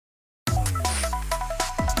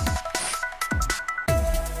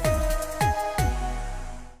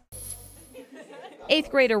8th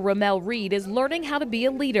grader Ramel Reed is learning how to be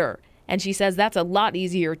a leader, and she says that's a lot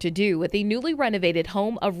easier to do at the newly renovated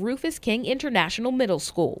home of Rufus King International Middle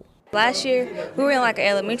School. Last year, we were in like an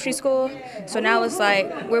elementary school, so now it's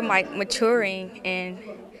like we're like maturing, and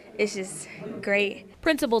it's just great.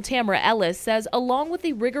 Principal Tamara Ellis says along with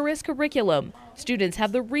the rigorous curriculum, students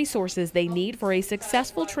have the resources they need for a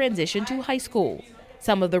successful transition to high school.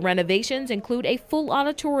 Some of the renovations include a full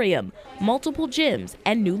auditorium, multiple gyms,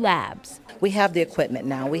 and new labs. We have the equipment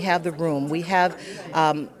now, we have the room, we have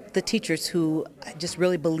the teachers who just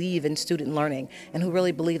really believe in student learning and who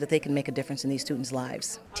really believe that they can make a difference in these students'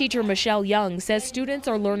 lives. Teacher Michelle Young says students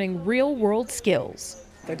are learning real-world skills.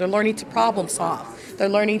 They're learning to problem solve. They're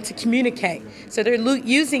learning to communicate. So they're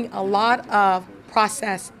using a lot of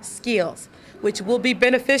process skills, which will be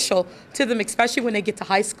beneficial to them, especially when they get to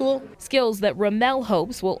high school. Skills that Ramel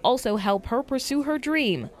hopes will also help her pursue her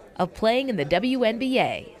dream of playing in the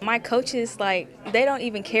WNBA. My coaches, like, they don't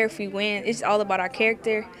even care if we win. It's all about our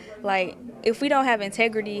character. Like, if we don't have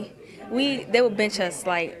integrity, they will bench us.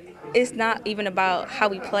 Like, it's not even about how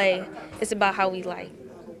we play. It's about how we, like,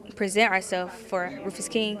 present ourselves for Rufus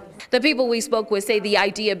King. The people we spoke with say the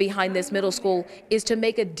idea behind this middle school is to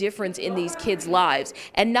make a difference in these kids' lives,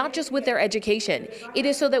 and not just with their education. It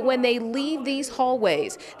is so that when they leave these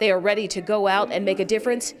hallways, they are ready to go out and make a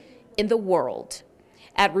difference in the world.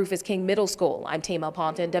 At Rufus King Middle School, I'm Tama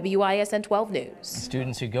Ponton, WISN 12 News.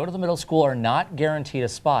 Students who go to the middle school are not guaranteed a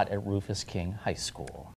spot at Rufus King High School.